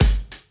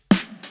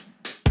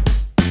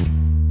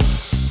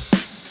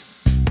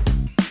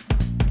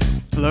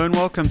Hello and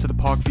welcome to the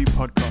Parkview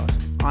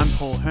Podcast. I'm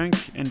Paul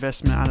Hunk,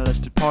 investment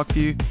analyst at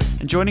Parkview,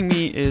 and joining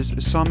me is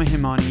Usama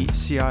Himani,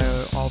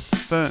 CIO of the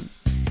firm.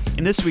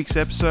 In this week's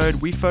episode,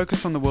 we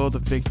focus on the world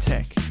of big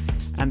tech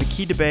and the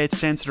key debates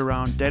centered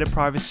around data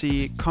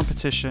privacy,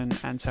 competition,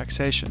 and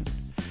taxation.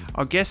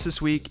 Our guest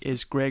this week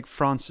is Greg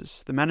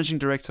Francis, the managing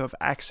director of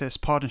Access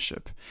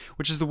Partnership,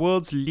 which is the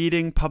world's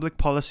leading public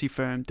policy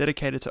firm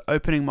dedicated to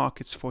opening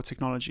markets for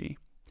technology.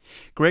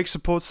 Greg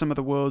supports some of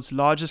the world's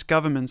largest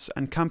governments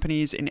and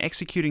companies in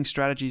executing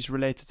strategies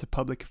related to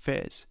public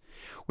affairs.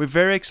 We're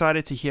very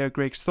excited to hear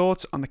Greg's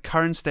thoughts on the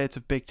current state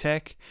of big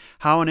tech,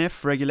 how and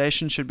if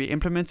regulation should be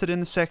implemented in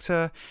the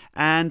sector,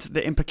 and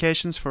the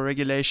implications for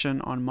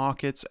regulation on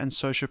markets and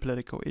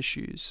socio-political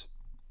issues.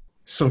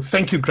 So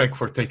thank you, Greg,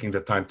 for taking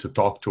the time to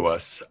talk to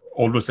us.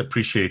 Always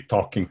appreciate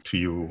talking to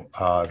you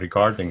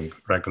regarding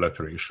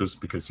regulatory issues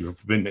because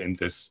you've been in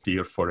this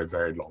sphere for a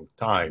very long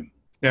time.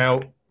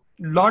 Now,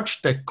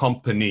 large tech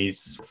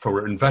companies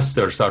for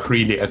investors are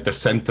really at the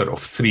center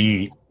of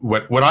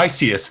what I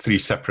see as three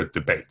separate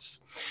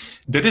debates.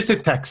 There is a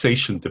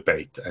taxation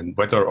debate and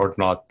whether or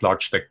not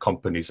large tech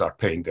companies are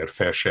paying their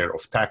fair share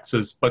of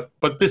taxes.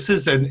 But this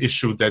is an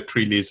issue that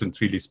really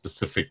isn't really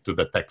specific to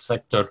the tech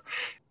sector.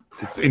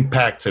 It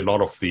impacts a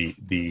lot of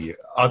the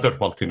other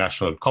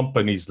multinational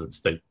companies.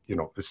 Let's take,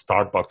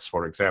 Starbucks,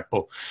 for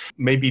example.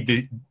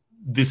 Maybe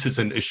this is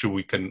an issue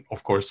we can,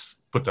 of course,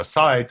 put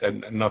aside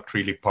and not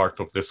really part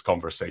of this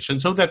conversation.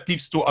 So that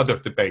leaves two other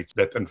debates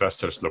that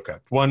investors look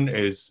at. One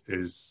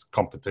is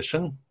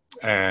competition.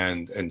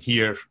 And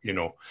here,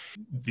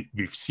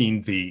 we've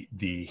seen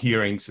the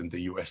hearings in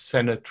the U.S.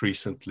 Senate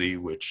recently,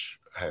 which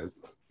have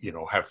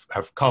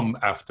come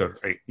after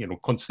a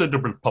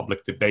considerable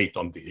public debate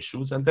on the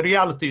issues. And the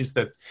reality is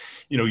that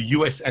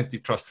U.S.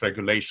 antitrust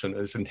regulation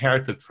is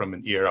inherited from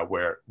an era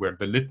where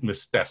the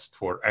litmus test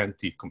for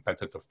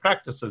anti-competitive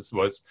practices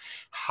was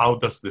how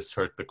does this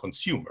hurt the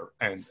consumer?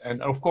 And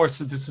of course,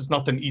 this is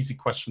not an easy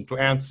question to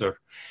answer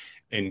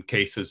in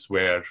cases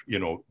where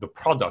the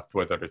product,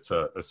 whether it's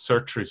a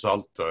search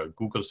result, a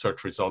Google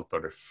search result,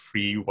 or a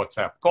free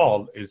WhatsApp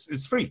call,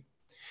 is free.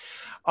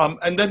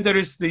 And then there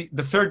is the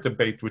third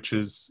debate, which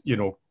is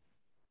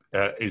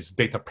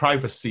data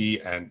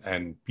privacy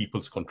and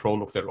people's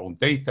control of their own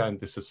data. And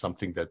this is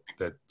something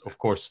that of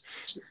course,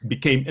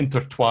 became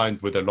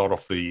intertwined with a lot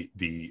of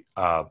the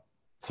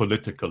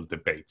political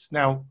debates.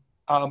 Now,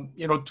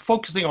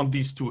 focusing on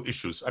these two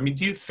issues,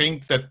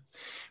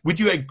 would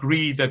you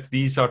agree that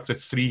these are the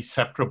three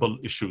separable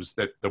issues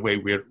that the way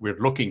we're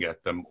looking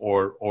at them,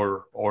 or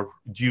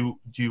do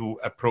you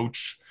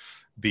approach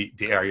the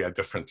area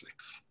differently?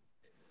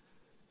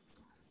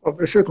 Well,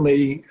 they're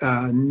certainly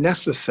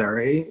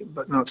necessary,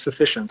 but not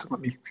sufficient. Let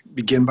me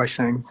begin by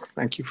saying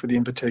thank you for the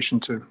invitation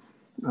to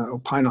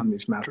opine on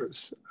these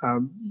matters.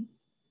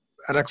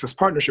 At Access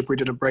Partnership, we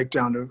did a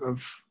breakdown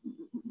of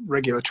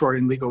regulatory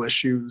and legal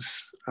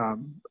issues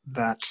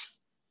that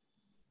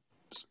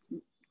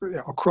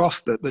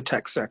across the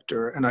tech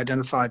sector, and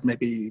identified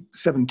maybe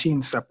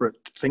 17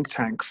 separate think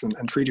tanks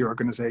and treaty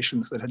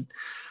organizations that had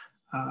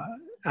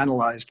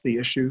analyzed the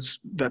issues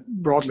that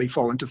broadly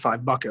fall into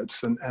five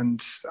buckets. And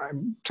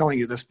I'm telling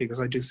you this because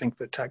I do think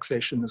that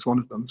taxation is one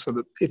of them. So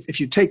that if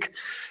you take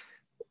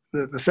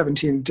the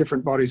 17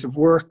 different bodies of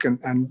work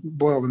and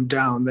boil them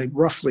down, they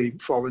roughly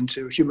fall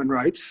into human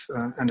rights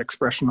and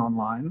expression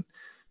online,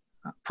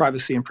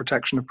 privacy and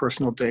protection of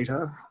personal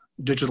data,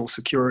 digital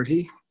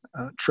security,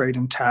 trade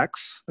and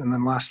tax, and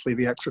then lastly,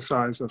 the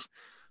exercise of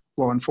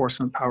law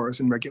enforcement powers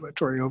and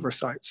regulatory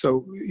oversight.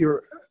 So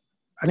you're,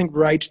 I think,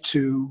 right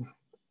to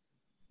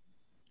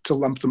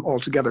lump them all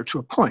together to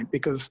a point,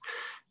 because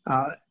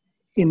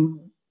in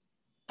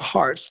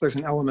part, there's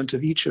an element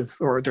of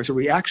there's a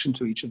reaction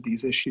to each of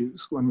these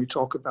issues when we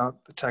talk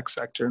about the tech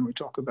sector and we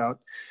talk about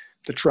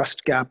the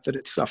trust gap that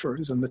it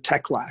suffers and the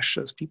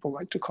techlash, as people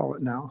like to call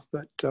it now,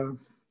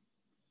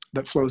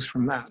 that flows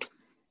from that.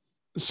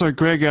 So,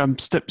 Greg,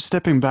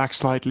 stepping back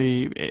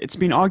slightly, it's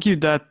been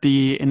argued that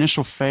the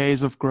initial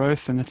phase of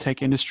growth in the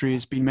tech industry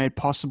has been made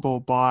possible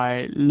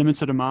by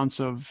limited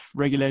amounts of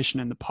regulation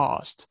in the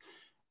past,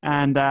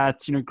 and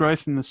that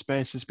growth in the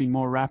space has been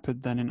more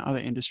rapid than in other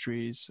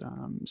industries,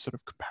 sort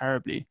of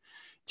comparably.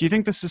 Do you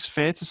think this is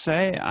fair to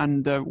say?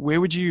 And where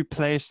would you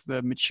place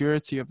the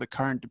maturity of the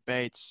current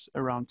debates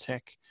around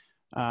tech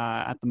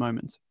at the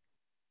moment?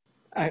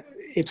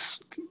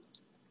 It's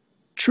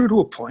true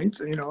to a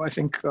point. I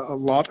think a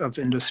lot of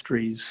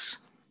industries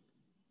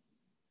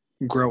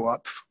grow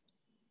up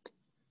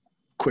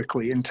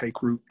quickly and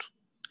take root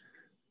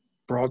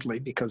broadly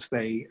because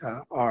they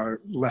are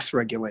less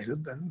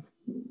regulated than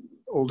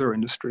older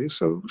industries.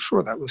 So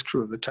sure, that was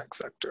true of the tech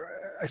sector.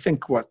 I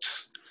think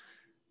what's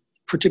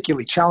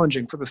particularly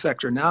challenging for the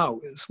sector now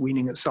is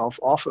weaning itself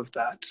off of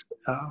that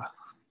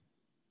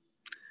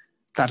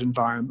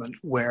environment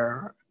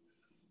where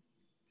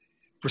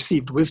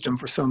received wisdom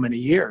for so many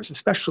years,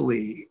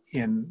 especially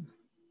in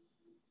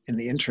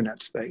the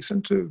internet space,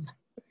 and to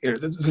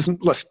This is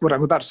less, what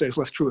I'm about to say is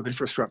less true of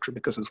infrastructure,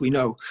 because as we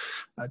know,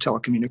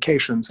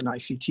 telecommunications and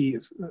ICT,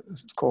 as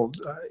it's called,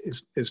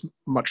 is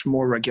much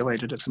more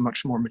regulated. It's a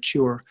much more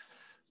mature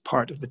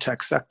part of the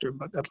tech sector.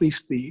 But at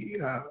least the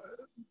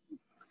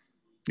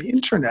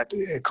internet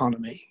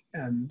economy,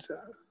 and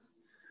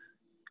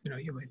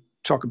you may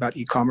talk about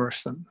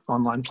e-commerce and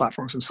online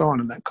platforms and so on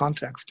in that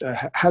context,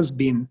 has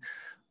been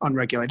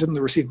unregulated. And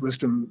the received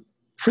wisdom,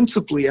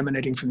 principally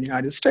emanating from the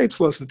United States,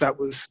 was that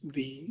was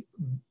the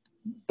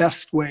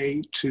best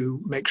way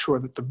to make sure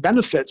that the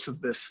benefits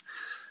of this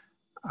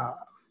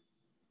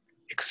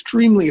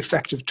extremely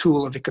effective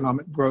tool of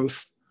economic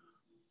growth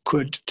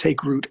could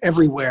take root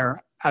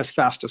everywhere as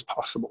fast as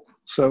possible.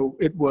 So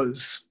it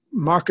was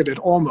marketed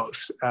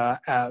almost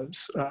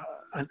as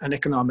an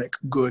economic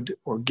good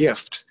or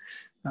gift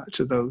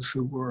to those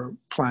who were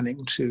planning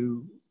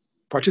to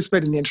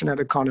participate in the internet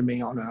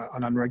economy on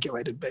an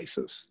unregulated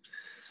basis.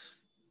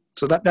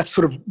 So that's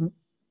sort of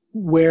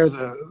where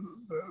the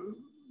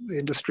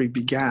industry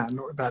began,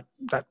 or that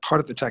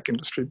part of the tech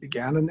industry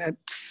began. And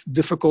it's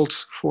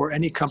difficult for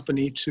any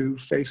company to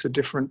face a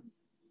different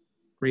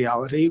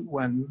reality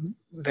when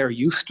they're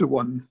used to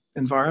one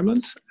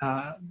environment.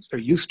 They're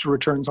used to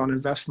returns on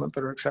investment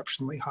that are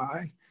exceptionally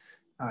high.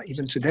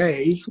 Even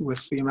today,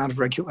 with the amount of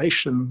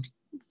regulation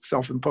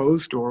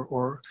self-imposed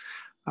or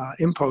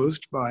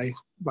imposed by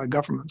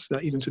governments,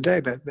 even today,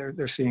 that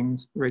they're seeing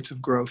rates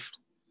of growth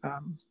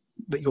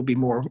that you'll be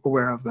more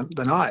aware of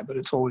than I, but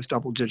it's always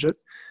double digit.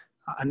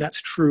 And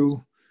that's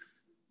true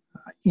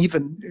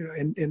even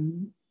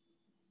in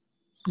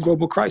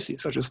global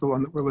crises, such as the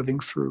one that we're living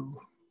through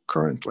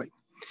currently.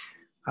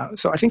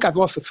 So I think I've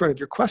lost the thread of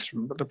your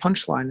question, but the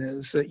punchline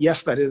is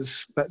yes, that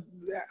is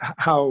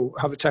how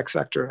the tech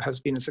sector has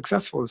been as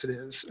successful as it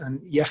is. And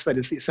yes, that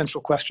is the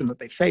essential question that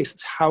they face.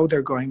 It's how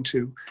they're going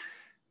to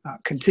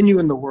continue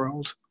in the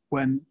world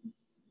when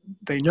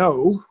they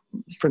know,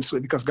 principally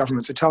because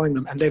governments are telling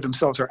them, and they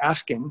themselves are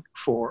asking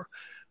for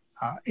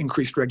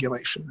increased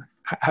regulation.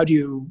 How do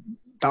you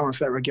balance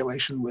that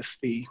regulation with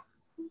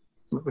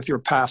your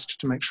past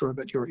to make sure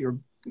that your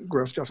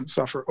growth doesn't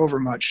suffer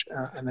overmuch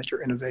and that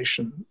your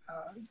innovation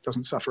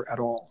doesn't suffer at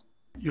all?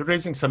 You're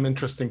raising some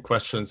interesting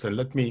questions, and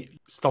let me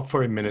stop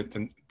for a minute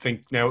and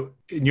think. Now,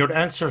 in your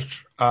answer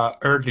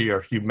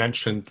earlier, you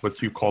mentioned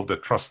what you called the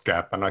trust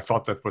gap, and I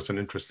thought that was an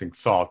interesting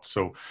thought.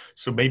 So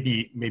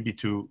maybe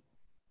to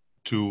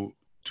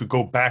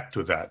go back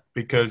to that,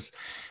 because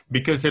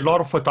a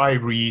lot of what I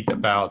read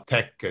about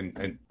tech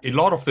and a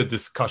lot of the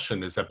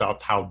discussion is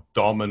about how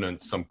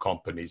dominant some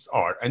companies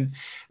are, and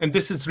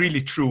this is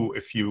really true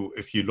if you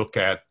look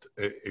at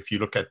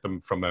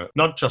them from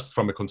not just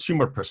from a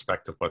consumer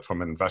perspective, but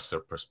from an investor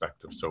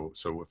perspective. So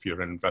if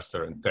you're an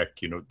investor in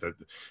tech,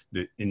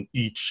 in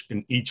each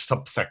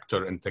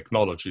subsector in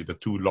technology, the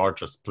two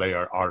largest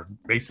players are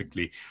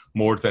basically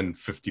more than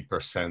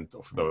 50%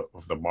 of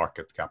the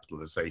market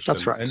capitalization.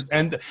 That's right.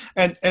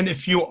 And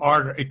if you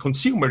are a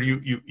consumer,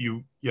 we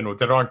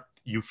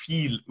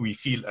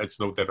feel as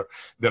though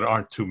there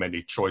aren't too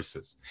many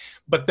choices.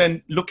 But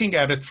then looking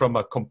at it from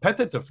a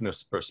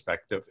competitiveness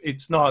perspective,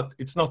 it's not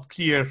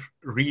clear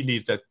really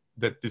that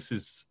this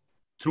is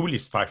truly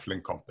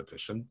stifling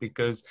competition,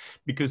 because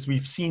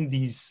we've seen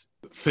these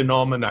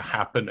phenomena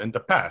happen in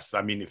the past.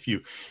 I mean, if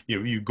you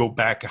go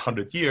back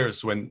 100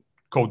 years when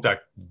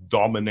Kodak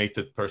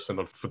dominated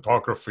personal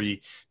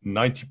photography,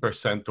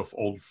 90% of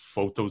all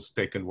photos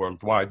taken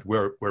worldwide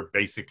were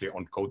basically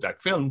on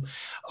Kodak film.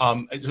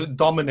 It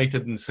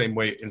dominated in the same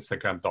way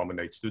Instagram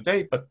dominates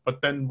today,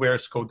 but then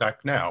where's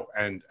Kodak now?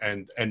 And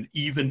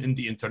even in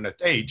the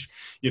internet age,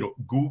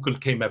 Google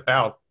came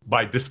about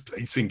by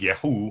displacing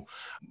Yahoo.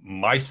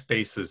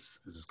 MySpace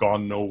has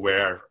gone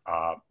nowhere.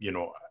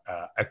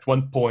 At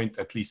one point,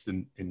 at least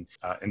in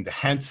the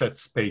handset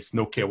space,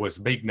 Nokia was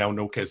big. Now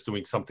Nokia is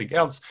doing something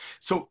else.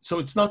 So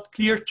it's not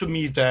clear to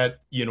me that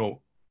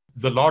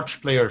the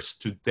large players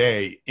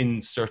today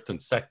in certain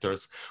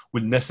sectors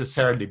will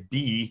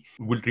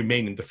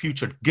remain in the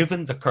future,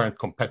 given the current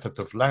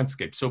competitive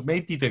landscape. So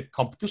maybe the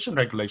competition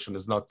regulation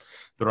is not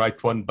the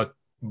right one, but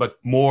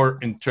more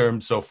in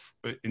terms of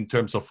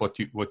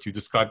what you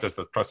described as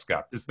the trust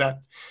gap. Is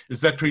that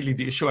really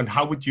the issue? And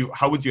how would you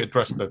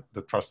address the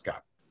trust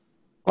gap?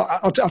 Well,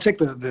 I'll take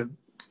the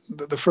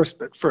first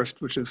bit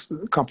first, which is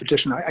the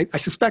competition. I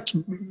suspect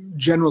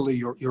generally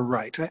you're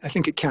right. I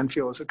think it can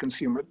feel as a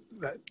consumer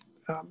that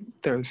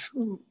there's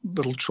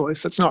little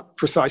choice. That's not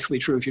precisely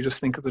true if you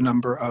just think of the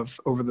number of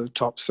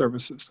over-the-top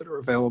services that are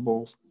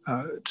available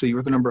to you,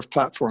 or the number of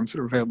platforms that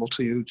are available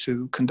to you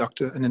to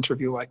conduct an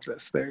interview like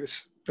this. They're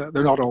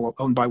not all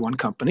owned by one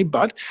company,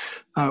 but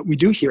we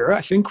do hear,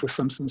 I think, with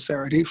some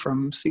sincerity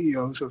from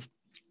CEOs of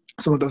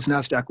some of those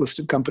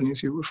NASDAQ-listed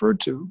companies you referred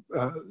to,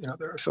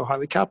 they're so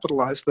highly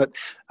capitalized that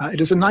it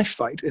is a knife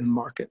fight in the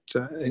market,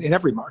 in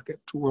every market,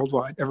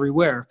 worldwide,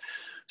 everywhere.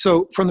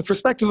 So from the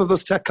perspective of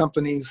those tech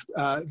companies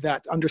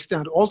that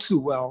understand all too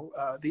well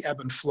the ebb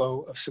and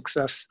flow of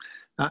success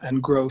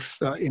and growth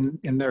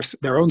in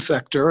their own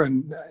sector,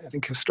 and I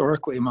think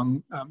historically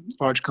among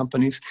large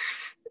companies,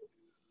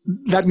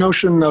 that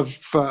notion of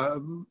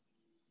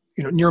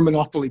near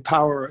monopoly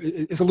power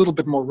is a little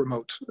bit more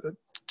remote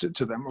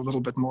to them, a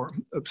little bit more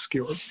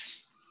obscure.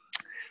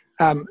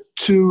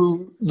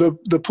 To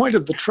the point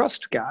of the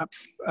trust gap,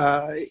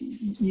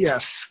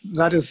 yes,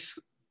 that is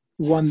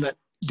one that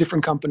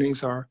different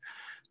companies are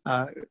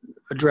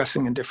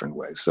addressing in different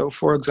ways. So,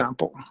 for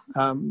example,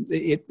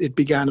 it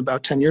began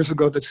about 10 years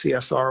ago that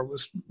CSR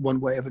was one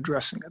way of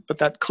addressing it, but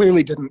that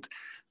clearly didn't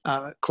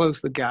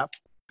close the gap.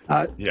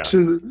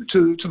 To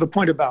the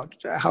point about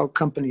how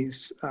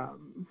companies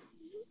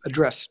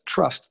address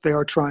trust, they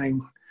are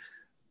trying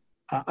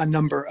a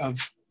number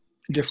of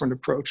different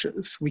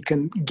approaches. We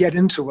can get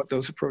into what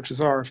those approaches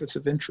are if it's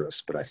of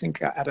interest, but I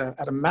think at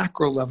a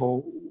macro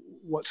level,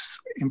 what's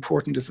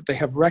important is that they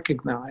have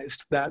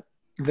recognized that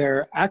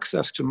their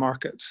access to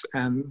markets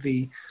and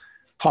the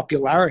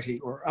popularity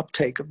or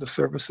uptake of the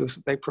services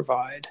that they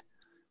provide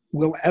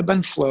will ebb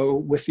and flow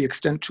with the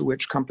extent to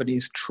which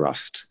companies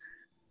trust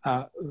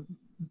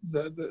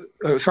the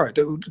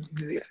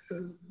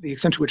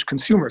extent to which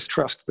consumers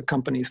trust the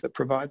companies that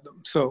provide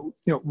them. So,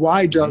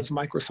 why does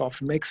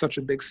Microsoft make such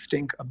a big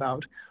stink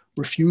about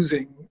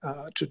refusing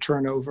to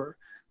turn over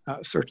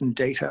certain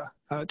data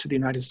to the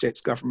United States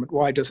government?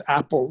 Why does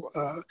Apple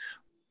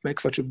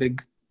make such a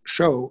big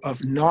show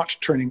of not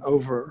turning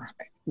over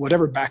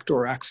whatever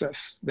backdoor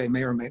access they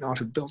may or may not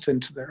have built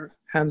into their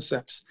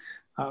handsets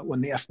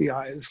when the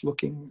FBI is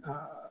looking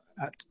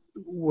at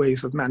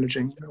ways of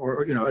managing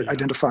or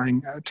identifying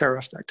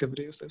terrorist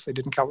activity, as they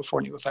did in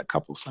California with that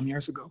couple some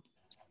years ago?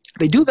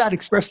 They do that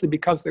expressly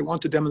because they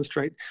want to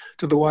demonstrate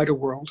to the wider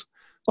world.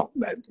 Well,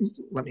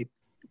 let me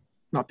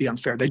not be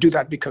unfair. They do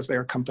that because they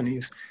are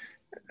companies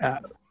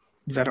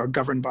that are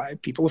governed by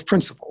people of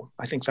principle.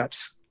 I think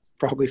that's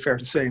probably fair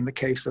to say in the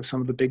case of some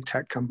of the big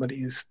tech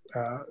companies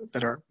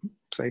that are,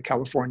 say,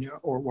 California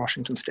or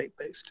Washington state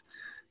based.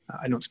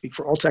 I don't speak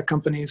for all tech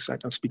companies. I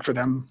don't speak for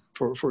them,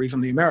 for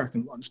even the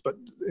American ones. But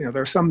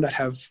there are some that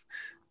have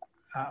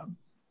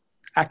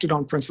acted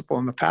on principle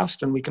in the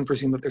past, and we can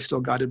presume that they're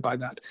still guided by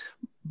that.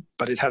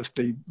 But it has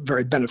the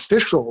very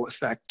beneficial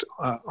effect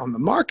on the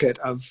market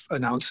of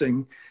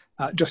announcing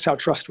just how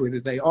trustworthy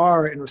they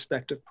are in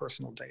respect of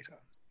personal data.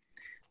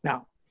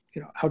 Now,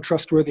 how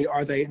trustworthy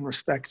are they in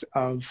respect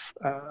of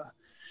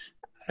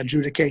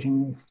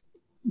adjudicating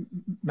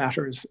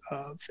matters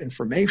of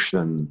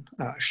information,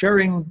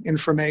 sharing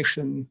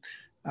information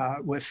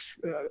with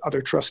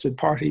other trusted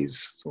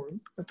parties or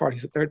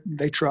parties that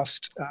they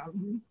trust,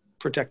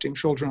 protecting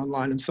children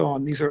online and so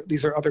on? These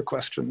are other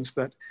questions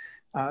that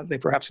they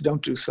perhaps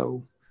don't do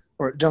so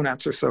or don't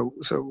answer so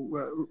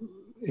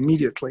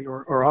immediately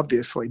or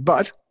obviously.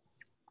 But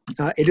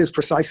it is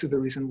precisely the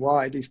reason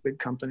why these big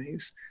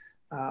companies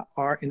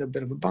are in a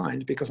bit of a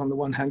bind, because on the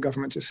one hand,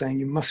 governments are saying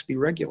you must be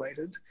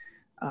regulated.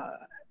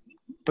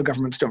 But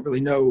governments don't really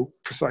know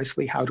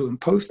precisely how to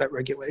impose that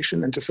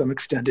regulation. And to some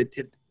extent,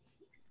 it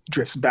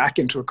drifts back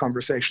into a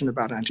conversation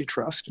about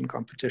antitrust and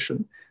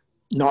competition,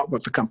 not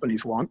what the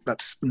companies want.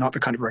 That's not the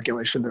kind of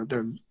regulation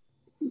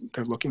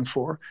they're looking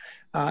for.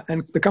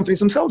 And the companies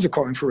themselves are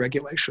calling for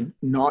regulation,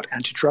 not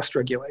antitrust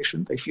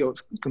regulation. They feel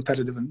it's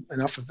competitive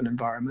enough of an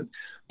environment,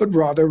 but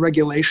rather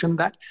regulation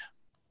that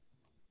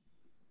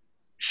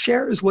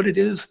shares what it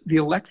is the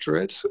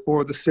electorate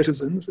or the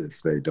citizens,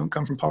 if they don't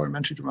come from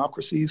parliamentary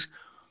democracies,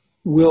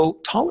 will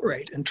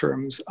tolerate in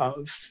terms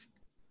of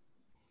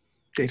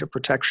data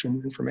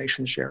protection,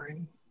 information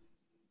sharing,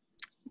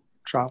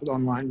 child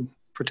online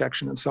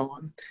protection, and so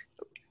on.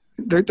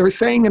 They're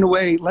saying, in a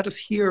way, let us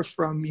hear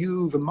from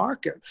you, the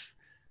markets,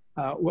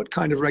 what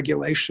kind of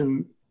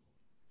regulation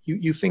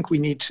you think we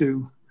need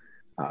to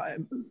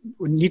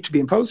be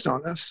imposed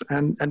on us,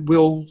 and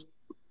we'll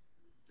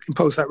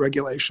impose that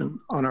regulation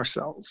on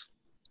ourselves.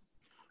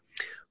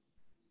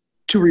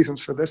 Two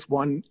reasons for this.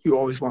 One, you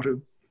always want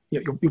to,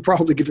 you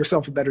probably give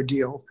yourself a better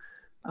deal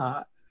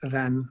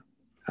than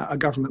a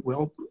government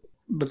will,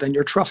 but then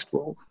your trust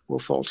will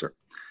falter.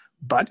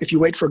 But if you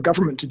wait for a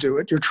government to do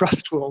it, your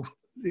trust will,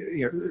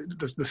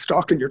 the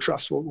stock in your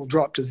trust will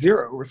drop to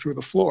zero or through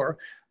the floor,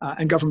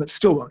 and government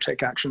still won't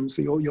take action.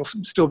 So you'll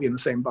still be in the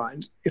same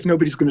bind. If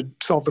nobody's going to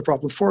solve the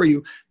problem for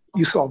you,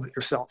 you solve it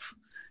yourself.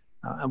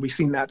 And we've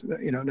seen that,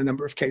 in a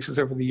number of cases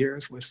over the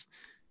years with,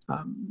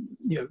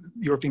 the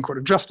European Court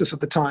of Justice at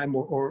the time,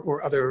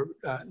 or other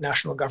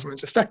national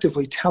governments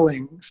effectively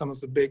telling some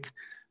of the big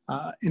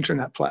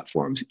internet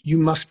platforms, you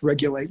must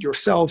regulate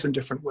yourselves in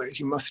different ways.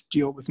 You must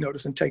deal with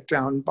notice and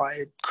takedown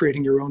by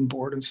creating your own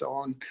board and so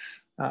on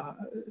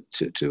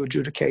to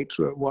adjudicate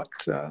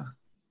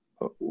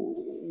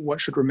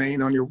what should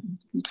remain on your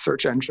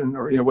search engine,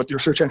 or what your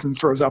search engine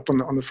throws up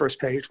on the first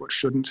page, what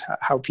shouldn't,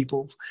 how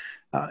people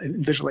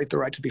invigilate the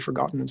right to be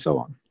forgotten, and so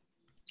on.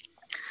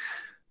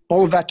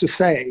 All of that to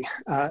say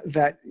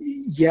that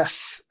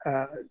yes,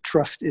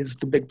 trust is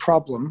the big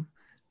problem,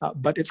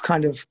 but it's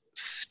kind of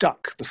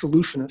stuck. The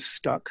solution is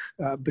stuck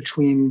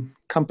between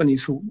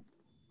companies who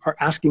are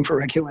asking for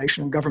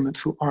regulation and governments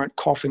who aren't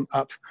coughing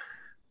up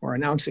or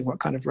announcing what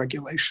kind of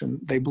regulation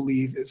they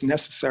believe is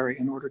necessary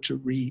in order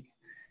to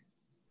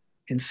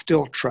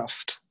instill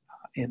trust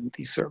in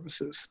these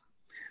services.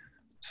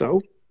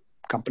 So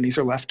companies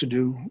are left to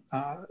do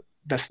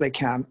best they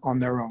can on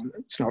their own.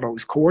 It's not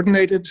always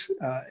coordinated.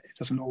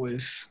 It's not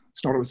always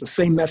the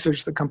same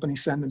message that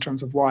companies send in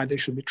terms of why they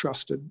should be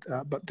trusted,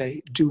 but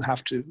they do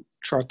have to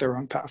chart their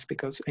own path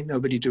because ain't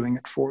nobody doing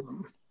it for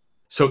them.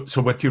 So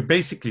what you're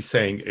basically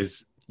saying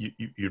is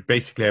you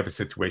basically have a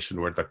situation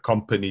where the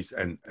companies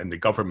and the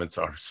governments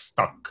are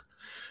stuck.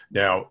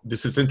 Now,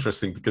 this is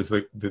interesting because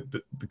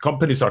the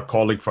companies are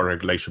calling for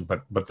regulation,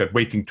 but they're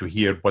waiting to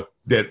hear what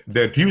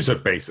their user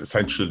base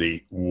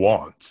essentially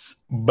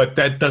wants. But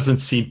that doesn't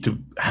seem to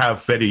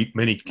have very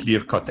many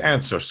clear-cut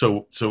answers.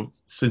 So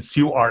since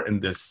you are in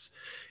this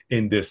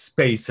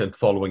space and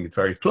following it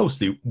very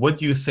closely, what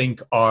do you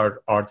think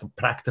are the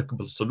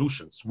practicable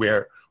solutions?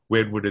 Where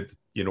would it,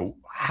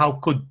 how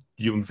could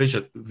you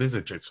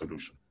envisage a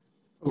solution?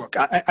 Look,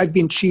 I've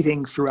been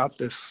cheating throughout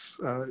this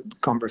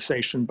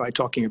conversation by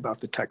talking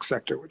about the tech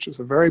sector, which is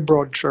a very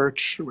broad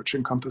church, which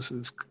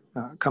encompasses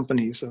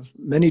companies of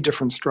many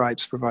different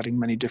stripes providing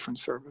many different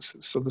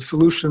services. So the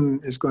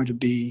solution is going to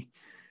be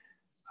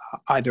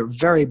either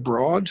very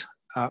broad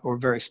or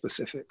very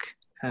specific.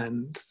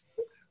 And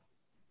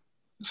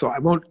so I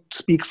won't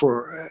speak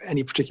for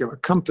any particular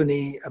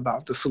company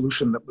about the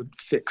solution that would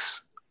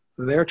fix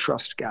their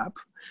trust gap.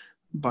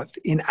 But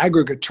in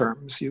aggregate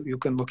terms, you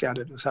can look at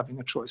it as having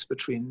a choice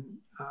between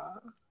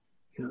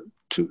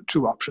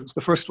two options.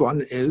 The first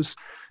one is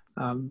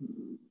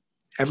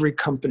every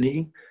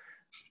company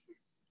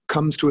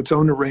comes to its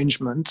own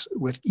arrangement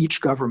with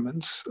each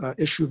government's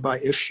issue by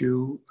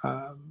issue,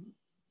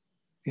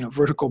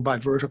 vertical by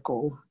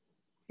vertical,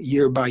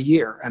 year by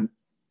year. And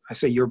I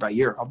say year by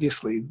year,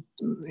 obviously,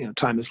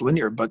 time is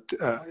linear, but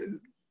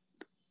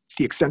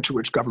the extent to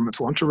which governments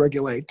want to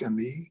regulate and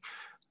the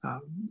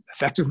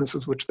effectiveness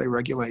with which they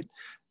regulate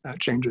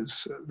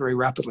changes very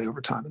rapidly over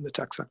time in the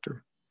tech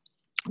sector.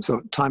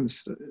 So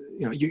times,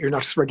 you're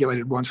not just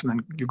regulated once and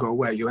then you go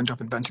away. You end up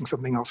inventing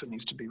something else that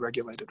needs to be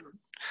regulated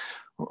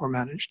or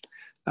managed.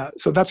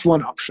 So that's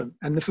one option.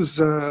 And this is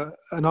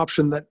an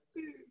option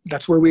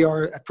that's where we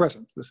are at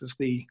present. This is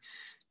the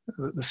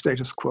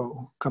status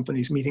quo,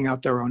 companies meeting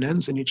out their own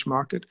ends in each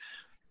market.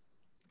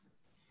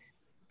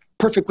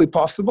 Perfectly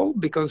possible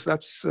because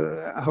that's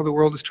how the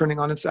world is turning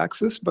on its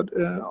axis, but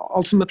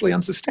ultimately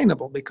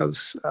unsustainable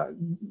because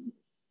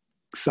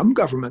some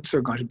governments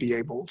are going to be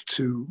able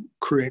to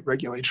create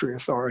regulatory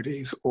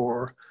authorities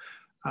or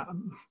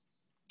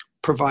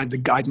provide the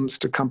guidance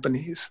to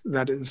companies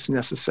that is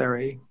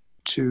necessary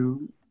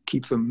to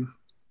keep them,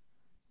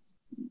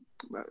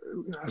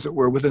 as it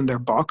were, within their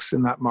box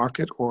in that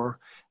market, or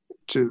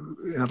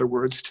in other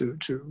words, to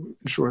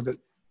ensure that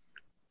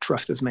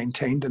trust is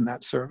maintained in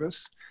that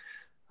service.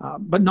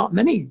 But not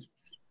many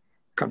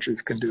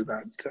countries can do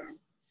that.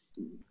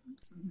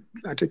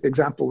 I take the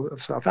example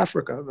of South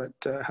Africa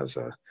that has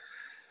a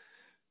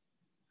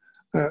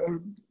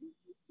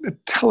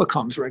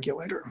telecoms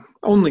regulator,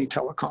 only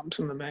telecoms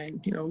in the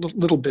main, a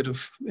little bit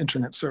of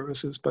internet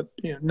services, but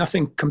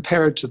nothing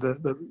compared to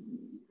the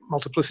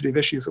multiplicity of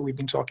issues that we've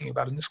been talking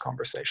about in this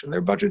conversation.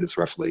 Their budget is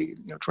roughly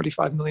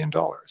 $25 million.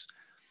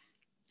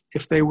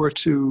 If they were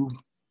to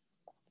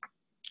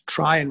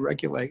try and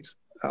regulate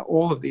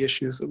all of the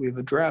issues that we've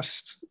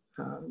addressed,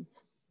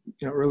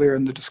 earlier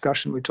in the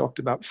discussion, we talked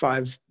about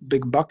 5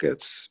 big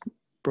buckets,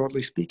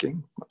 broadly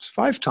speaking. That's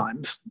 5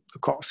 times the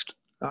cost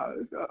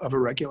of a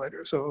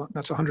regulator. So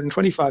that's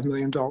 $125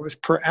 million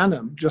per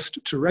annum just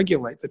to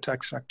regulate the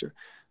tech sector.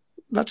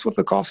 That's what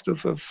the cost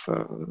of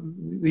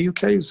the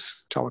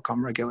UK's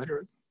telecom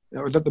regulator,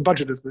 or the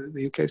budget of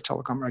the UK's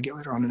telecom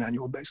regulator on an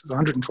annual basis,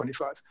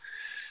 125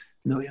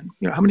 million.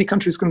 How many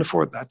countries can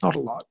afford that? Not a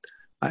lot.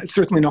 It's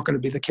certainly not going to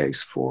be the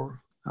case for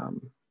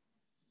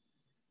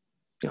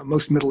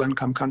most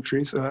middle-income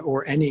countries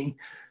or any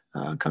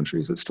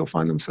countries that still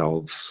find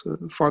themselves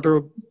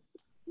farther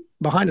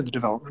behind in the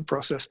development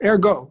process.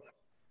 Ergo,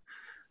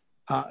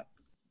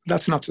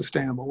 that's not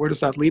sustainable. Where does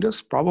that lead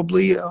us?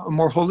 Probably a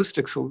more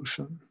holistic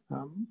solution.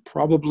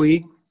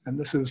 Probably, and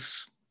this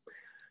is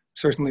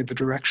certainly the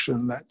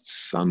direction that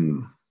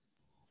some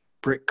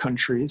BRIC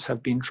countries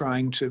have been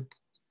trying to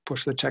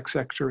push the tech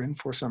sector in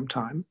for some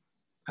time,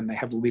 and they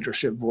have a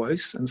leadership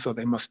voice, and so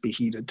they must be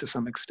heeded to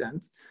some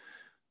extent.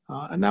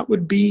 And that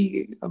would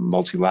be a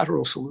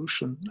multilateral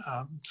solution,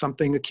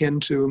 something akin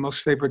to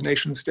most favored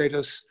nation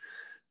status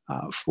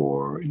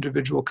for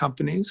individual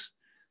companies.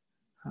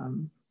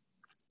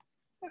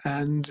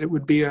 And it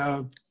would be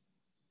an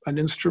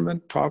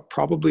instrument,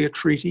 probably a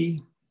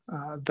treaty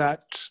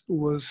that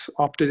was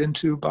opted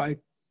into by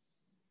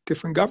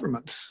different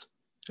governments.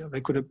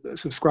 They could have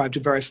subscribed to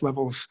various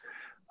levels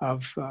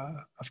of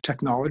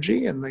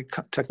technology, and the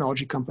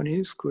technology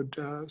companies could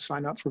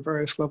sign up for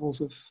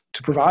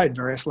to provide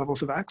various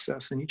levels of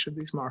access in each of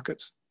these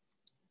markets.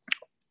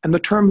 And the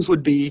terms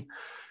would be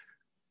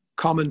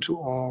common to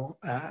all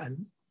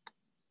and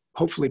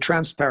hopefully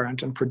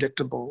transparent and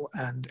predictable,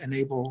 and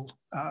enable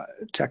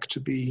tech to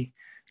be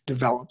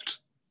developed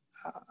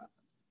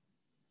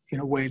in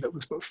a way that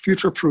was both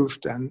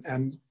future-proofed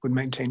and would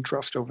maintain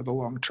trust over the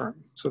long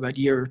term, so that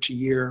year to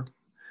year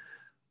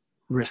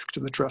risk to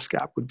the trust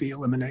gap would be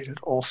eliminated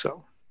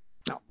also.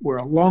 Now, we're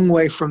a long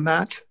way from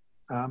that.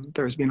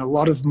 There's been a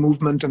lot of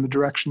movement in the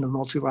direction of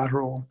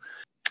multilateral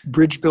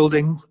bridge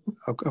building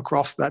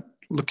across that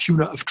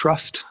lacuna of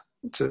trust,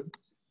 to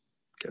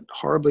get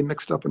horribly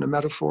mixed up in a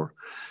metaphor.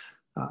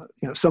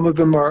 Some of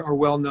them are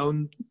well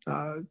known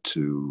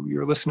to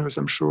your listeners,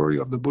 I'm sure. You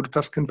have the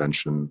Budapest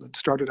Convention that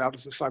started out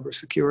as a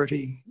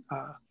cybersecurity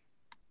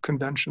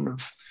convention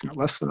of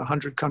less than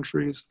 100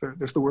 countries.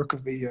 There's the work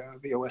of the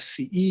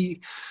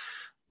OSCE,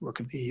 work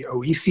of the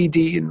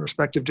OECD in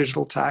respect of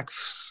digital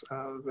tax.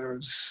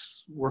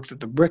 There's work that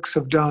the BRICS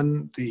have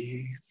done,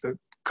 the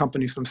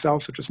companies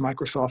themselves, such as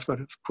Microsoft, that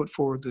have put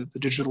forward the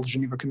Digital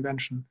Geneva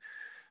Convention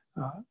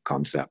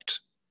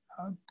concept.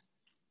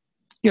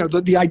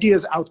 The idea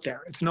is out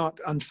there. It's not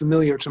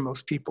unfamiliar to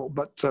most people,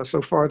 but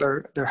so far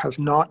there has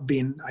not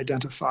been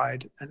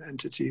identified an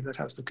entity that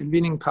has the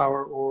convening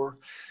power or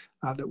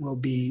that will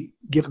be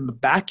given the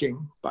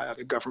backing by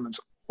either governments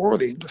or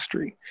the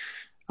industry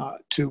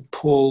to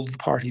pull the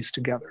parties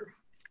together.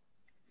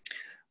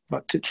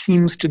 But it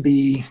seems to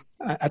be,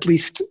 at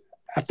least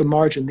at the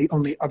margin, the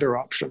only other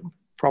option.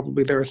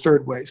 Probably there are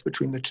third ways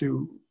between the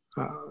two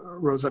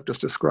roads I've just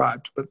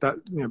described, but that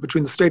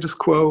between the status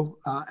quo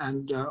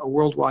and a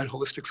worldwide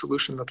holistic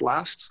solution that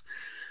lasts,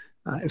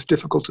 it's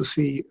difficult to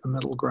see a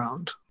middle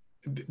ground.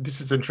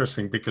 This is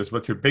interesting because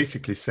what you're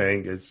basically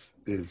saying is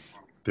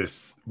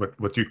this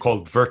what you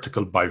call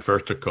vertical by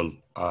vertical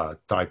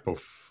type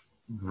of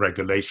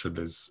regulation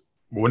is,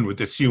 one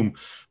would assume,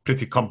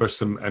 pretty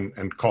cumbersome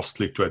and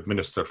costly to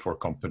administer for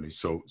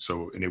companies.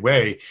 So in a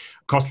way,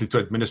 costly to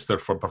administer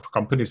for both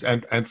companies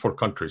and for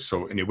countries.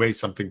 So in a way,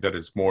 something that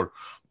is more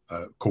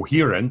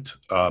coherent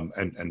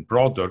and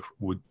broader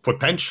would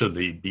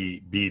potentially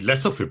be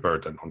less of a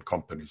burden on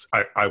companies,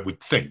 I would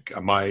think.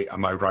 Am I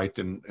right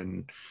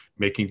in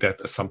making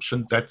that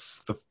assumption?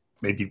 That's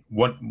maybe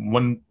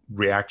one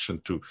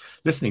reaction to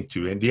listening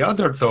to. And the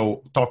other,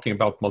 though, talking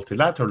about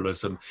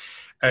multilateralism,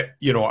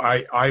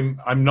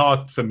 I'm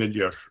not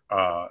familiar,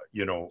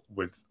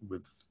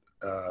 with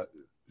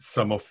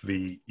some of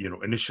the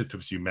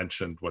initiatives you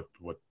mentioned. What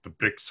the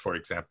BRICS, for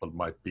example,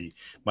 might be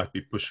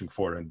pushing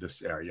for in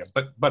this area.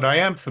 But I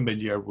am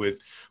familiar with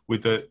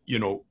the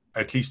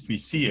at least we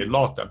see a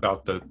lot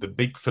about the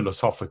big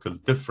philosophical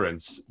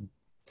difference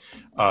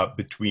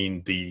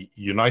between the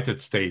United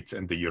States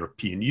and the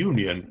European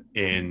Union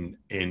in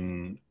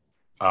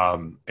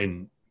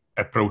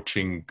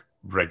approaching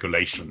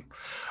regulation,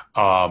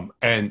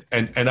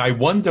 and I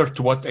wonder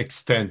to what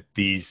extent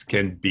these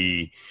gaps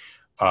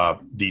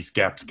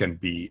can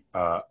be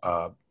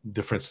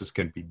differences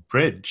can be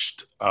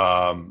bridged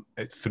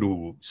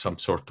through some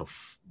sort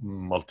of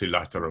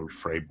multilateral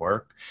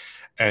framework,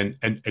 and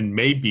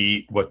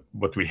maybe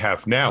what we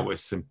have now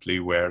is simply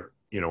where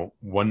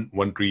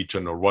one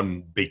region or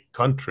one big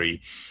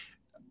country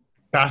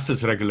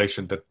passes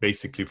regulation that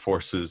basically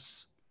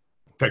forces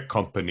tech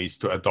companies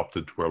to adopt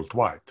it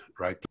worldwide,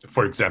 right?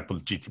 For example,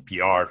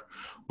 GDPR,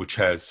 which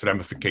has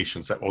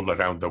ramifications all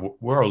around the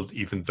world,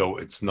 even though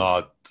it's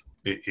not,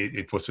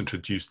 it was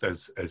introduced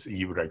as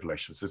EU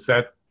regulations. Is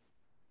that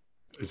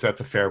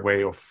a fair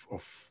way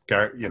of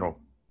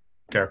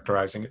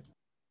characterizing it?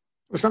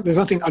 There's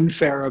nothing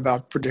unfair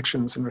about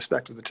predictions in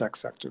respect to the tech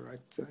sector,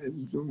 right?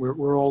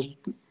 We're all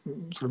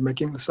sort of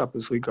making this up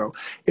as we go.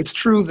 It's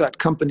true that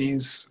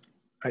companies,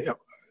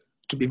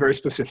 to be very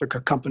specific, a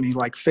company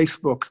like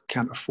Facebook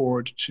can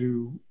afford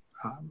to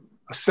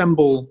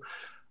assemble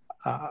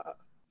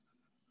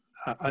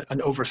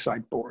an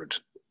oversight board,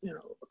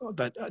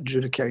 that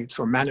adjudicates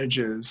or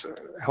manages,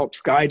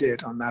 helps guide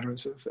it on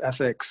matters of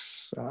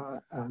ethics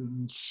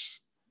and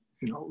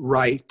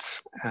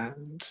rights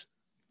and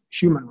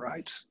human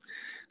rights.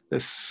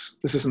 This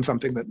isn't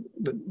something that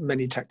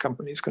many tech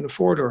companies can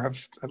afford or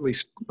have at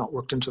least not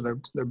worked into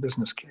their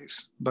business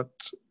case. But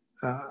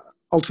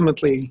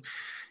ultimately,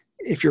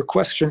 if your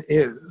question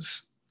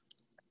is,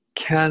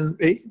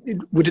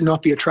 would it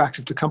not be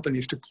attractive to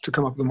companies to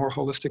come up with a more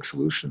holistic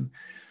solution?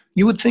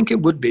 You would think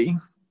it would be,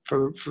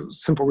 for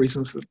simple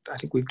reasons that I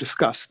think we've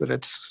discussed, that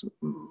it's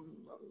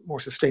more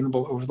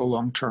sustainable over the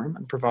long term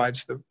and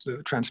provides the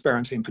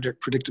transparency and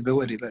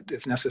predictability that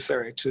is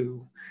necessary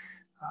to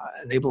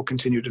enable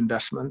continued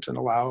investment and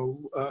allow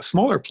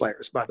smaller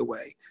players, by the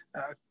way,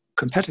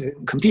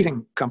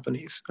 competing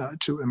companies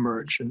to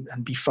emerge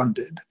and be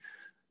funded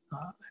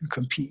and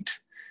compete.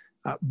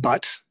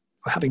 But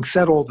having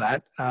said all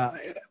that,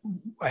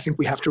 I think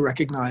we have to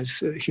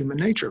recognize human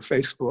nature.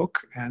 Facebook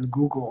and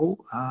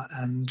Google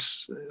and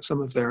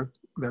some of their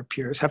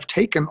peers have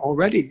taken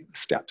already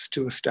steps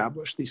to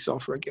establish these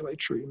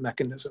self-regulatory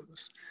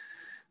mechanisms.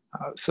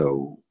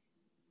 So,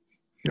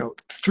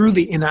 through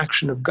the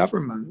inaction of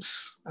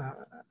governments,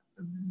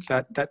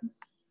 that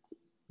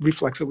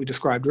reflex that we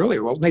described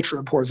earlier, well, nature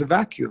abhors a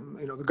vacuum.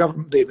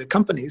 The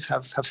companies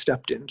have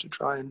stepped in to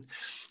try and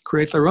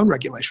create their own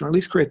regulation, or at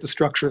least create the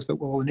structures that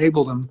will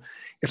enable them,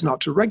 if not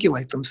to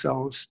regulate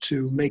themselves,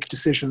 to make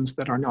decisions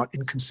that are not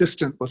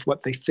inconsistent with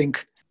what they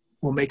think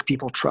will make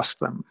people trust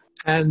them.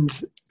 And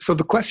so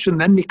the question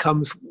then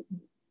becomes,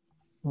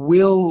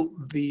 will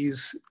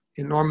these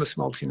enormous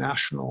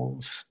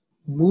multinationals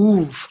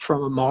move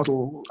from a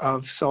model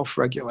of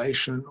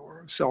self-regulation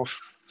or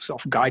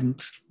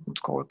self-guidance,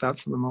 let's call it that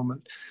for the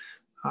moment?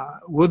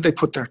 Would they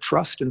put their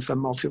trust in some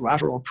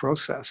multilateral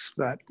process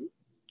that,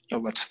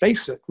 let's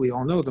face it, we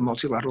all know the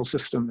multilateral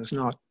system is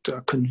not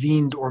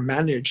convened or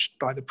managed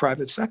by the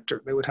private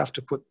sector. They would have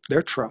to put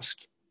their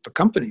trust, the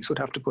companies would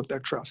have to put their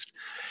trust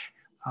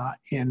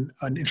in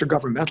an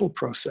intergovernmental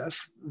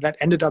process that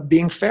ended up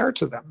being fair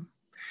to them.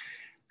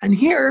 And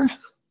here,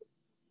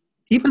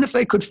 even if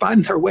they could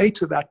find their way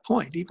to that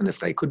point, even if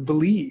they could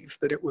believe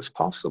that it was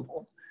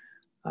possible,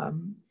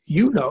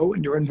 you know,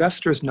 and your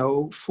investors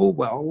know full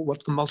well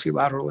what the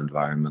multilateral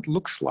environment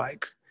looks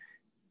like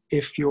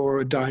if you're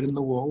a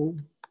dyed-in-the-wool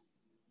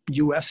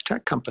US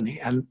tech company.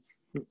 And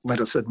let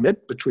us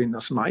admit, between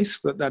us mice,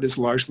 that is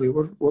largely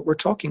what we're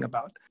talking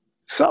about.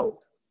 So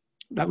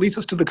that leads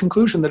us to the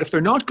conclusion that if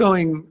they're not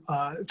going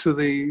to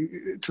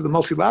the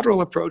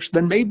multilateral approach,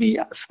 then maybe,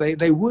 yes,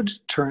 they would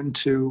turn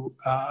to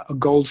a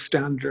gold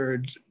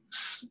standard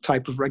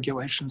type of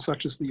regulation,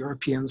 such as the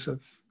Europeans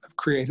have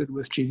created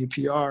with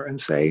GDPR,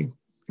 and say,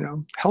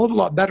 hell of a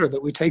lot better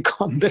that we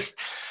take on this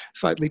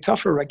slightly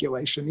tougher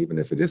regulation, even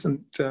if it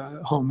isn't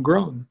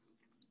homegrown.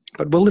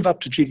 But we'll live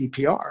up to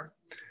GDPR,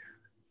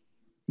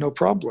 no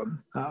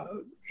problem.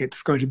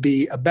 It's going to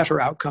be a better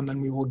outcome than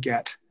we will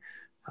get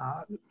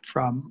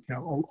from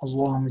a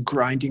long,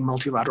 grinding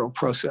multilateral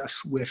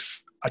process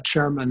with a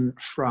chairman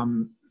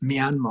from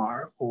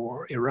Myanmar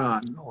or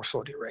Iran or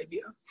Saudi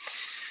Arabia.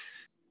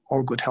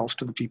 All good health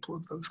to the people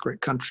of those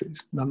great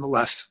countries.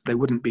 Nonetheless, they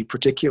wouldn't be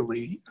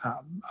particularly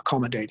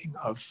accommodating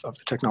of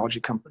the technology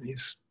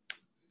companies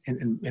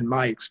in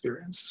my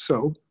experience.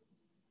 So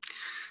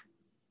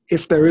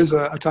if there is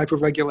a type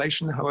of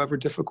regulation, however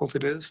difficult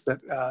it is,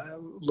 that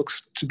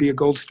looks to be a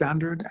gold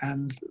standard,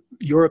 and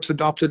Europe's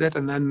adopted it,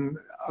 and then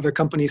other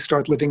companies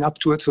start living up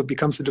to it, so it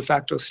becomes a de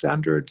facto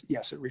standard,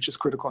 yes, it reaches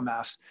critical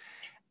mass.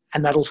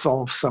 And that'll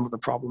solve some of the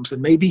problems.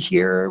 And maybe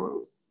here,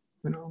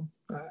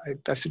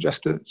 I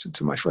suggest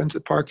to my friends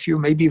at Parkview,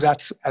 maybe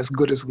that's as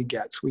good as we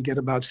get. We get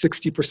about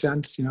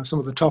 60%, some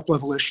of the top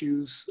level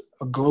issues,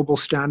 a global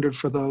standard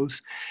for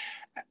those.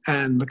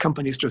 And the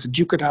companies just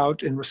duke it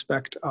out in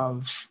respect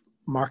of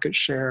market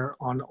share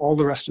on all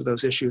the rest of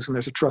those issues. And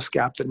there's a trust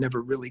gap that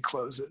never really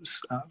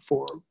closes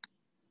for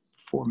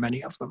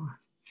many of them.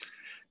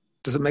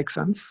 Does it make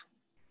sense?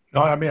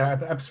 No, I mean,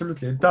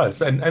 absolutely it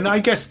does. And I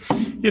guess,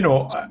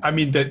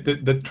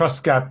 the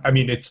trust gap,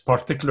 it's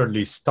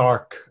particularly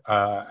stark,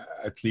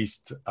 at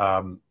least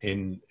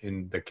in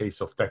the case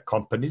of tech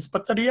companies.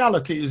 But the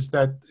reality is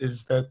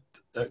that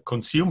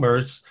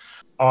consumers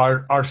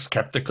are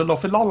skeptical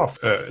of a lot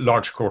of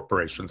large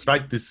corporations,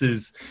 right? This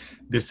is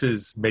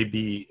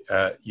maybe,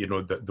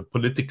 the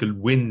political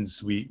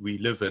winds we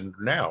live in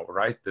now,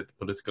 right? The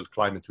political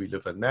climate we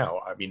live in now.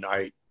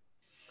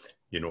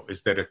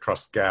 Is there a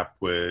trust gap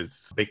with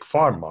big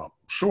pharma?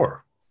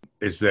 Sure.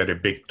 Is there a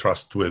big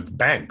trust with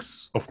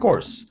banks? Of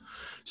course.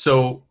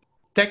 So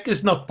tech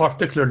is not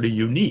particularly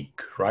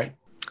unique, right?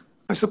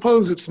 I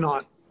suppose it's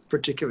not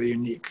particularly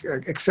unique,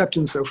 except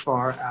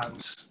insofar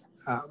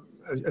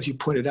as you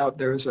pointed out,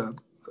 there is a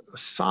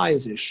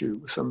size issue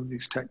with some of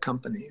these tech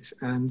companies,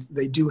 and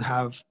they do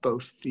have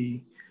both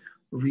the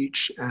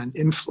reach and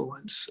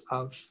influence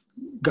of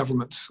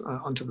governments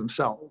unto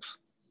themselves.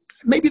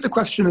 Maybe the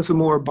question is a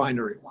more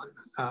binary one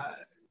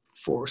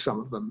for some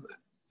of them.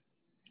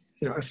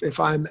 If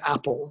I'm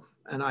Apple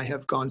and I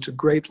have gone to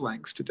great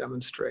lengths to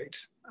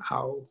demonstrate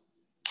how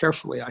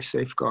carefully I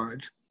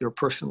safeguard your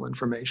personal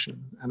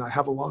information, and I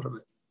have a lot of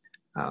it,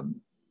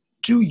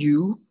 do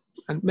you,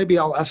 and maybe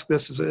I'll ask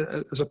this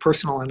as a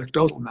personal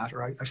anecdotal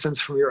matter, I sense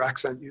from your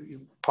accent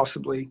you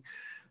possibly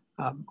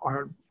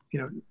are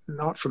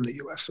not from the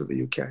US or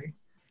the UK.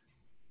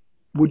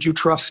 Would you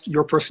trust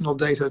your personal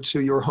data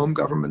to your home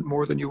government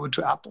more than you would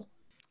to Apple?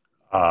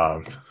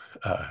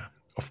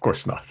 Of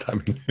course not.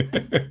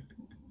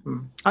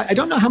 I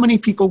don't know how many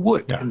people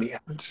would in the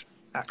end,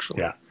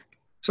 actually. Yeah.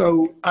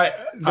 So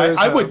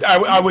I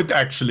would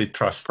actually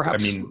trust.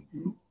 Perhaps,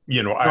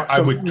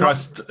 I would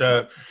trust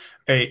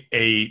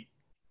a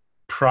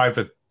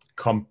private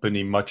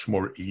company much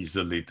more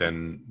easily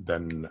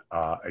than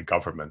a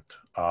government.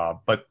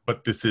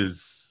 But this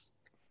is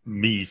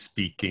me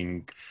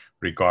speaking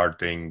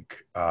regarding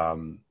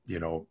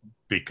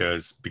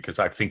because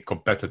I think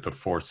competitive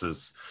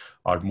forces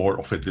are more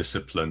of a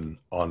discipline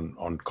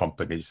on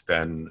companies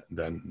than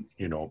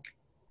the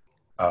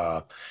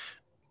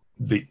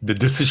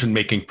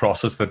decision-making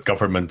process that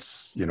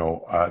governments,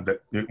 that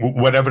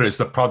whatever is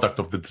the product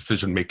of the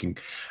decision-making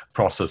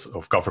process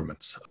of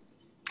governments.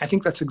 I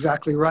think that's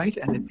exactly right,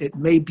 and it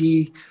may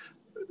be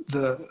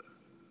the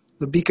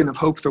beacon of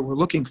hope that we're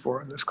looking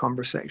for in this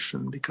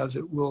conversation, because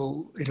it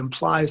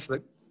implies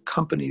that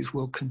companies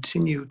will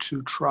continue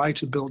to try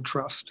to build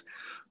trust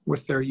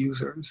with their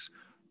users,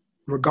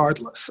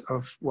 regardless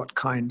of what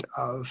kind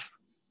of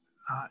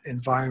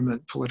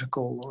environment,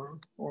 political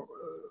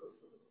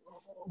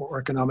or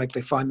economic,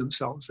 they find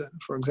themselves in.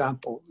 For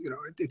example,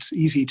 it's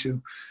easy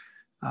to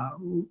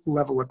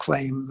level a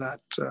claim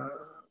that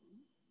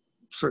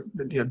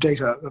certain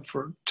data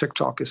for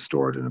TikTok is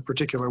stored in a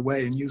particular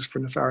way and used for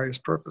nefarious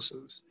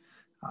purposes.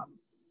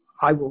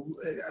 I will,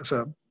 as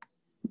a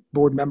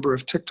board member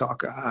of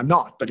TikTok, I'm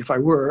not, but if I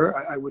were,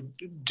 I would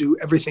do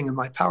everything in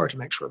my power to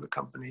make sure the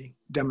company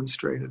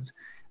demonstrated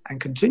and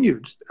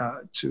continued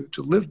to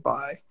live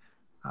by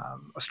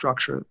a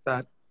structure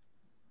that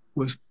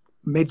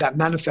made that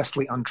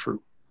manifestly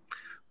untrue.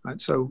 Right?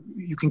 So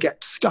you can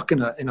get stuck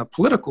in a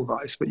political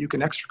vice, but you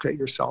can extricate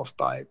yourself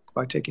by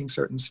taking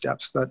certain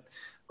steps that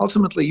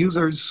ultimately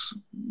users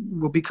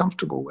will be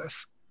comfortable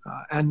with.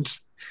 And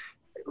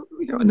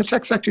in the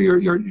tech sector,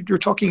 you're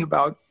talking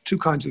about two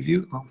kinds of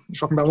users. Well, you're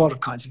talking about a lot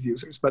of kinds of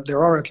users, but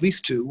there are at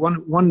least two.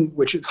 One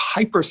which is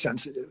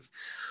hypersensitive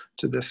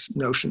to this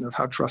notion of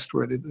how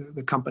trustworthy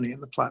the company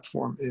and the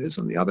platform is,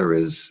 and the other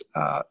is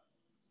a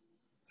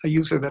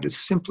user that is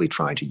simply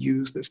trying to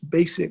use this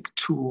basic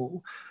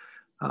tool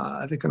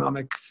of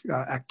economic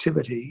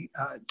activity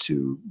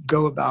to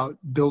go about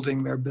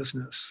building their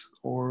business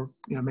or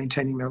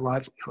maintaining their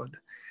livelihood.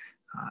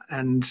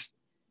 And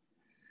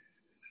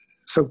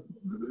so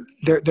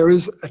there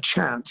is a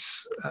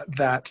chance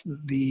that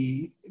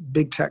the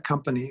big tech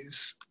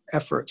companies'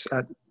 efforts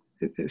at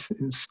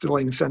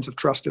instilling a sense of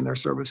trust in their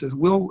services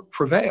will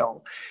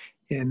prevail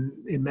in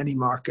many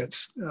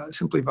markets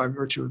simply by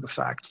virtue of the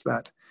fact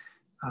that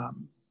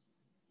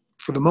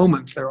for the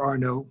moment there are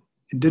no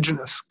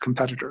indigenous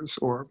competitors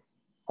or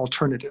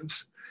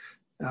alternatives,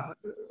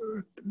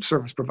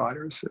 service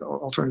providers,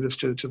 alternatives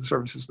to the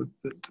services that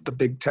the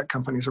big tech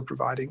companies are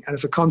providing. And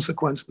as a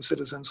consequence, the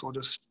citizens will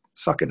just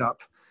suck it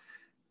up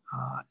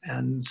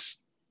and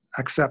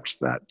accept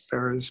that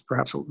there is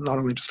perhaps not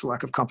only just a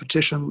lack of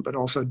competition, but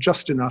also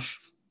just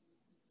enough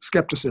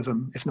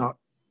skepticism, if not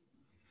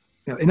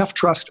enough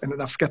trust and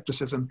enough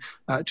skepticism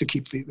to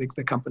keep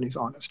the companies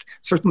honest.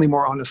 Certainly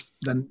more honest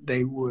than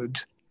they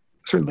would,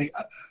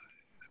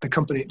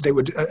 they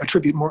would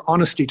attribute more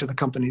honesty to the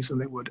companies than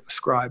they would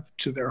ascribe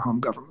to their home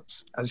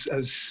governments,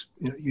 as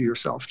you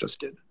yourself just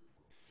did.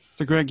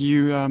 So, Greg,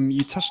 you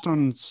touched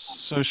on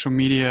social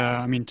media.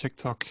 I mean,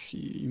 TikTok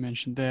you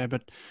mentioned there,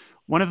 but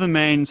one of the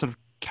main sort of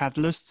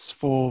catalysts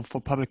for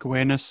public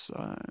awareness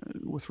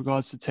with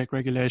regards to tech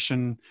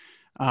regulation,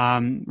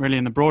 really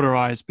in the broader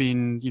eye, has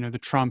been the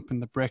Trump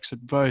and the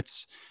Brexit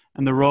votes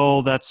and the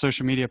role that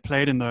social media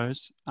played in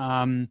those.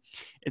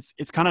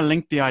 It's kind of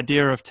linked the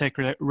idea of tech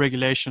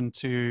regulation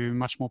to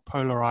much more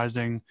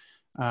polarizing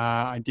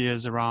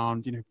ideas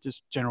around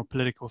just general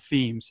political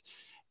themes.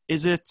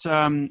 Is it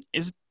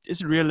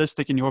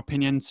realistic, in your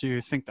opinion,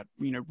 to think that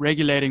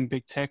regulating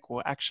big tech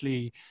will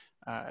actually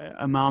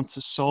amount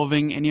to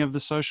solving any of the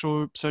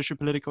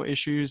socio-political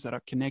issues that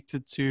are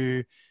connected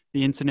to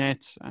the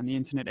internet and the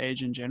internet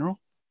age in general?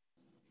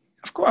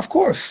 Of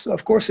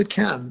course it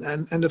can,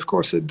 and of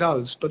course it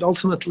does. But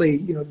ultimately,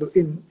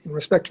 in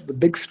respect of the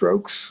big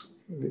strokes,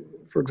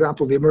 for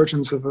example, the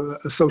emergence of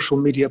a social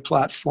media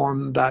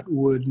platform that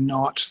would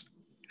not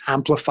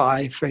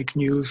amplify fake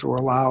news or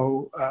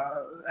allow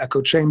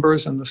echo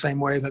chambers in the same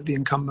way that the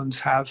incumbents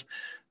have,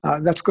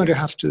 that's going to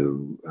have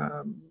to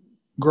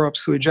grow up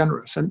sui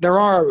generis. And there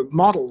are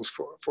models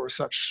for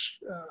such,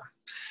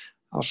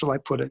 how shall I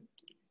put it,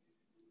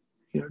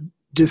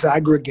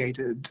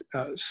 disaggregated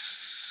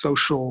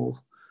social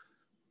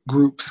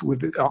groups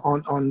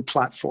on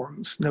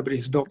platforms.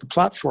 Nobody's built the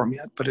platform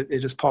yet, but it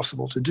is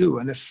possible to do.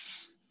 And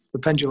if the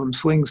pendulum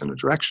swings in a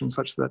direction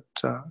such that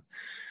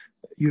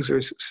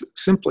users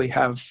simply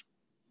have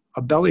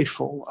a belly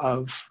full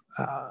of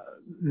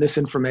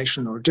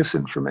misinformation or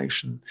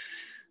disinformation,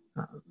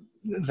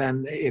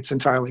 then it's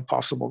entirely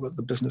possible that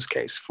the business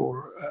case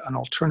for an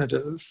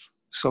alternative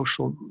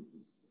social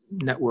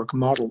network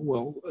model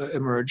will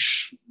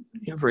emerge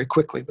very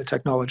quickly. The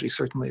technology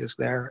certainly is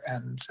there,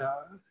 and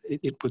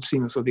it would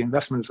seem as though the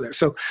investment is there.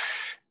 So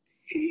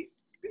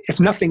if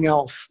nothing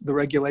else, the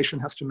regulation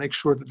has to make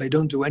sure that they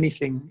don't do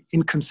anything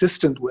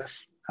inconsistent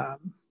with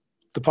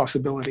the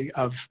possibility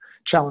of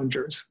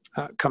challengers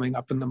coming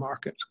up in the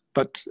market.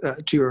 But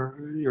to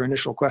your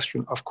initial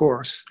question, of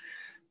course,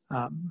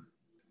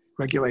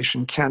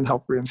 regulation can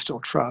help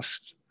reinstill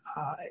trust.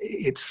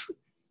 It's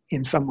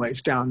in some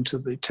ways down to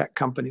the tech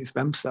companies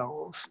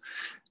themselves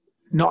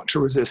not to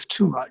resist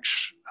too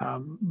much,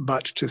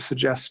 but to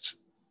suggest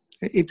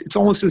it's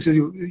almost as if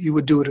you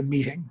would do at a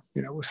meeting,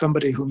 with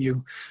somebody whom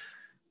you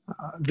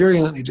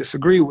virulently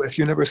disagree with.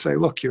 You never say,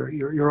 look,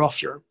 you're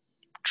off your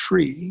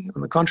tree.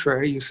 On the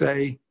contrary, you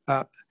say,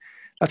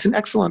 that's an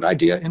excellent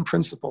idea in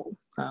principle.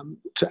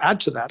 To add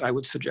to that, I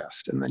would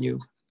suggest, and then you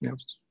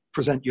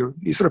present you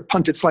sort of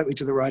punt it slightly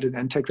to the right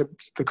and take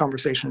the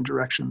conversation in a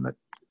direction that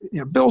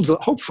builds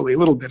hopefully a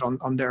little bit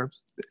on their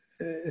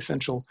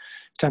essential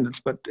tenets,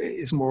 but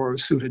is more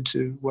suited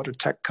to what a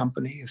tech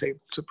company is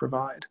able to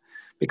provide.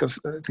 Because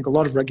I think a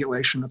lot of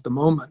regulation at the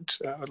moment,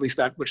 at least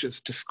that which is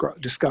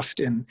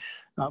discussed in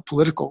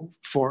political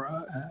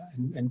fora,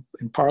 in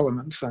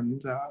parliaments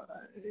and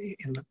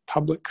in the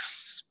public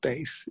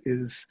space,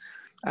 is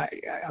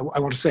I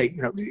want to say,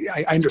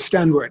 I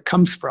understand where it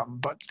comes from,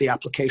 but the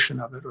application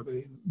of it or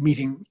the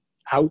meeting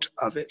out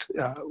of it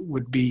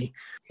would be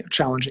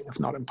challenging, if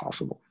not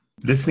impossible.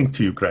 Listening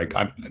to you, Greg,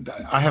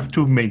 I have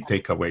two main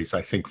takeaways,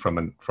 I think, from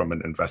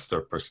an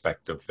investor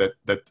perspective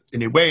that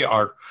in a way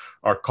are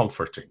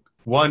comforting.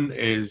 One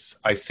is,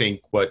 I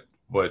think, what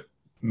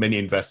many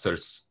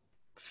investors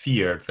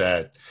fear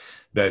that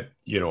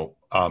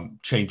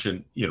change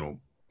in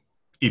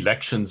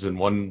elections in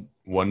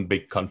one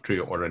big country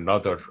or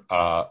another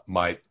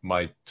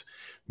might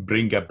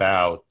bring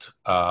about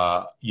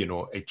a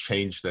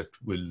change that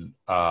will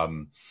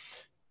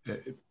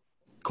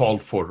call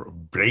for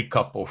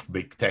breakup of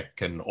big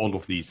tech and all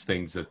of these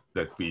things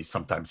that we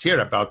sometimes hear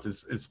about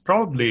is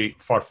probably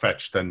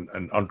far-fetched and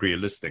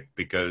unrealistic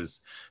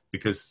because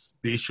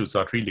the issues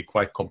are really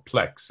quite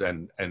complex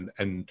and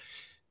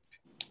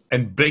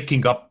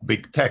breaking up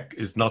big tech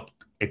is not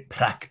a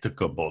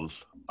practicable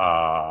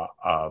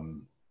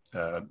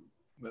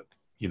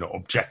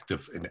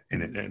objective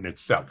in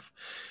itself,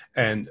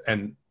 and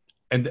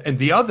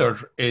the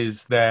other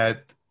is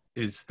that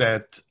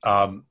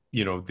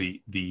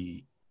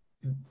the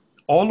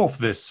all of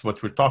this,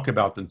 what we're talking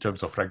about in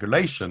terms of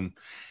regulation,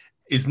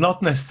 is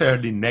not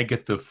necessarily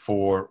negative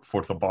for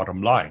the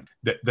bottom line.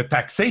 The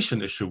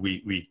taxation issue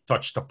we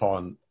touched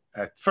upon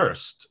at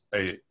first,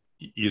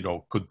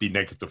 could be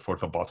negative for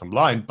the bottom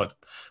line, but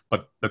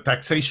the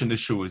taxation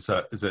issue is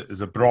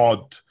a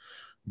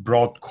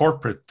broad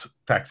corporate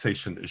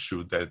taxation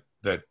issue that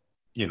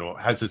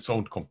has its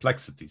own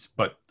complexities.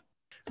 But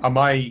am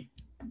I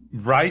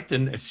right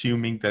in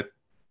assuming that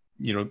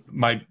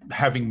my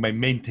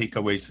main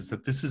takeaways is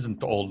that this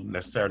isn't all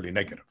necessarily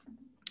negative?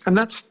 And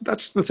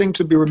that's the thing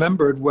to be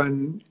remembered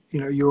when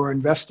you're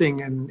investing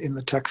in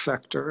the tech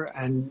sector,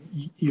 and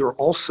you're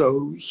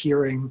also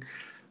hearing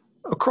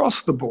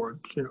across the board,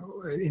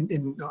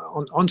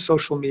 on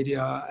social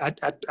media,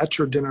 at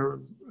your dinner,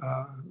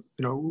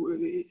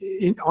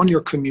 on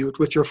your commute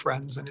with your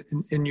friends, and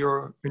in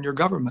your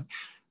government,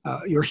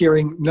 you're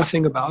hearing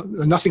nothing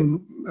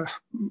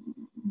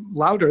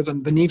louder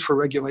than the need for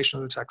regulation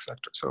of the tech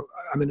sector. So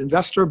I'm an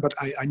investor, but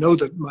I know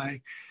that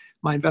my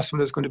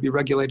investment is going to be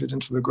regulated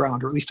into the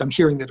ground, or at least I'm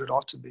hearing that it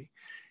ought to be.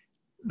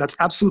 That's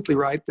absolutely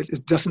right. That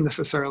it doesn't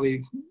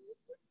necessarily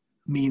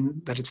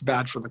mean that it's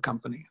bad for the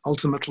company.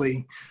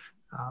 Ultimately,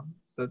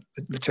 the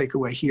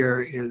takeaway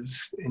here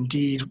is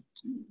indeed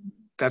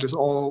that is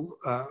all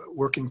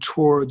working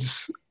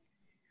towards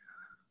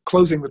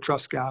closing the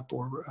trust gap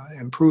or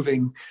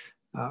improving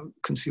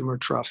consumer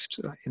trust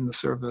in the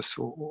service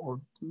or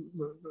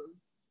the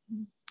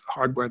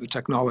hardware, the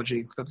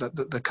technology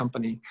that the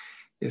company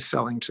is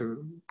selling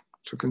to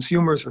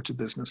consumers or to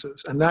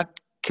businesses. And that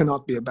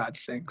cannot be a bad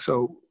thing.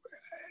 So,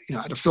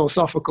 at a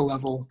philosophical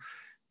level,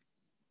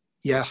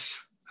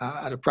 yes.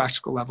 At a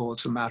practical level,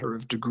 it's a matter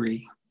of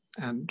degree.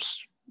 And,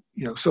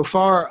 so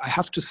far, I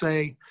have to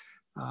say,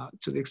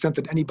 to the extent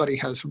that anybody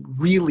has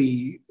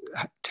really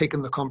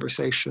taken the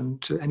conversation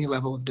to any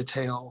level of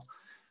detail,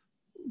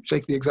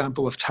 take the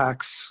example of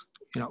tax,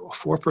 a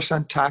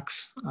 4%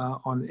 tax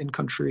on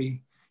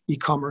in-country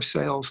e-commerce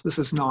sales. This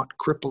is not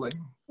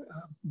crippling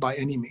by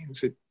any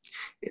means. It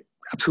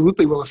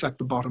absolutely will affect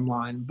the bottom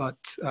line, but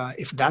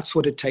if that's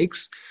what it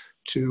takes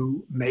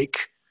to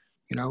make,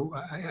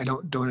 I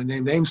don't want to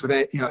name names, but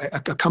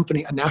a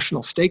company, a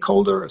national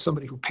stakeholder, or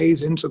somebody who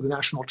pays into the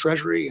national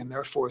treasury and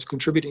therefore is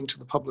contributing to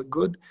the public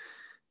good,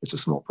 it's a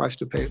small price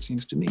to pay, it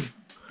seems to me.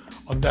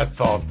 On that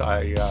thought,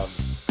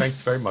 thanks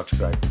very much,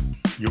 Greg.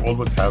 You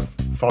always have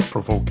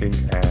thought-provoking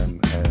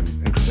and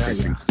interesting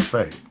things to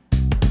say.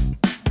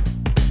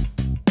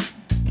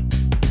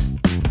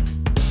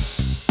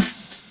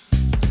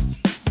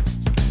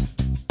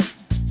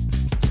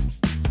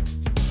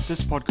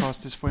 This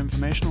podcast is for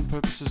informational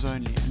purposes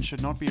only and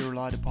should not be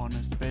relied upon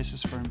as the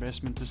basis for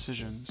investment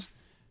decisions.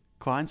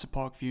 Clients of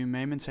Parkview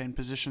may maintain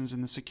positions in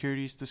the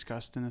securities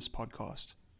discussed in this podcast.